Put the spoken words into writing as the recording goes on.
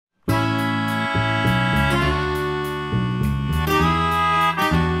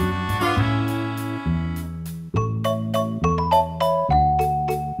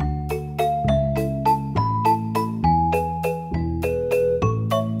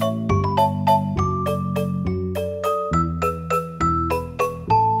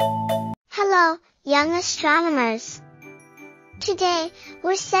young astronomers. Today,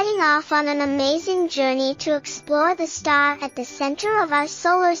 we're setting off on an amazing journey to explore the star at the center of our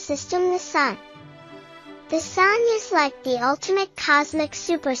solar system, the Sun. The Sun is like the ultimate cosmic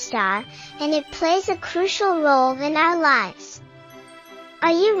superstar, and it plays a crucial role in our lives.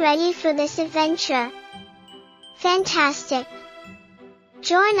 Are you ready for this adventure? Fantastic!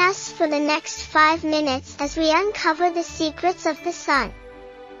 Join us for the next 5 minutes as we uncover the secrets of the Sun.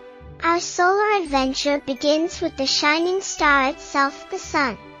 Our solar adventure begins with the shining star itself, the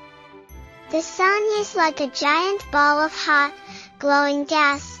Sun. The Sun is like a giant ball of hot, glowing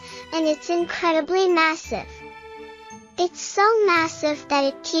gas, and it's incredibly massive. It's so massive that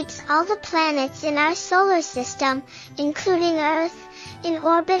it keeps all the planets in our solar system, including Earth, in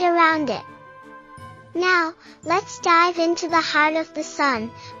orbit around it. Now, let's dive into the heart of the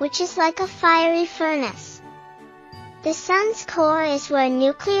Sun, which is like a fiery furnace. The Sun's core is where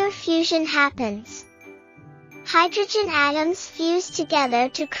nuclear fusion happens. Hydrogen atoms fuse together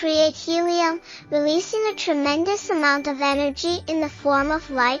to create helium, releasing a tremendous amount of energy in the form of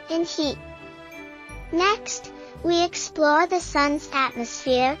light and heat. Next, we explore the Sun's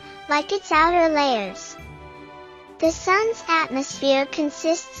atmosphere, like its outer layers. The Sun's atmosphere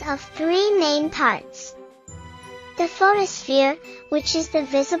consists of 3 main parts. The photosphere, which is the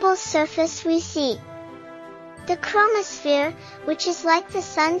visible surface we see. The chromosphere, which is like the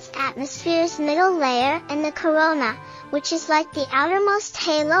Sun's atmosphere's middle layer, and the corona, which is like the outermost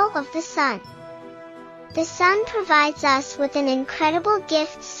halo of the Sun. The Sun provides us with an incredible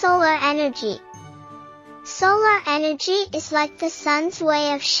gift, solar energy. Solar energy is like the Sun's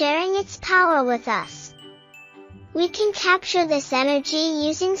way of sharing its power with us. We can capture this energy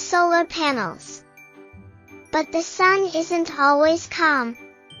using solar panels. But the Sun isn't always calm.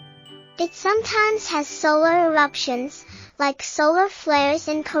 It sometimes has solar eruptions, like solar flares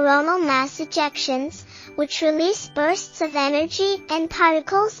and coronal mass ejections, which release bursts of energy and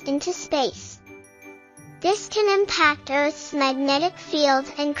particles into space. This can impact Earth's magnetic field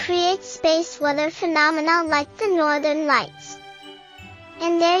and create space weather phenomena like the northern lights.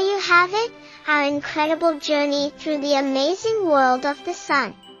 And there you have it, our incredible journey through the amazing world of the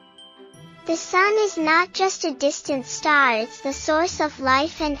Sun. The Sun is not just a distant star, it's the source of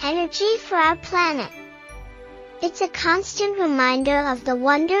life and energy for our planet. It's a constant reminder of the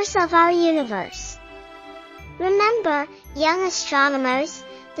wonders of our universe. Remember, young astronomers,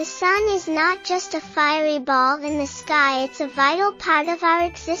 the Sun is not just a fiery ball in the sky, it's a vital part of our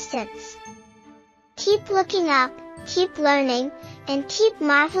existence. Keep looking up, keep learning, and keep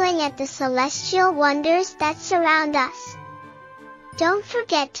marveling at the celestial wonders that surround us. Don't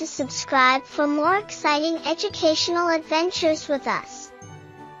forget to subscribe for more exciting educational adventures with us.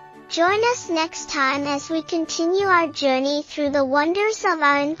 Join us next time as we continue our journey through the wonders of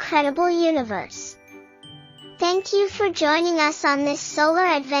our incredible universe. Thank you for joining us on this solar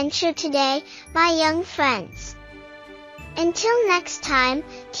adventure today, my young friends. Until next time,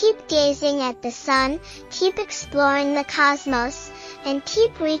 keep gazing at the Sun, keep exploring the cosmos, and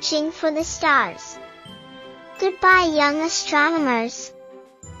keep reaching for the stars. Goodbye, young astronomers.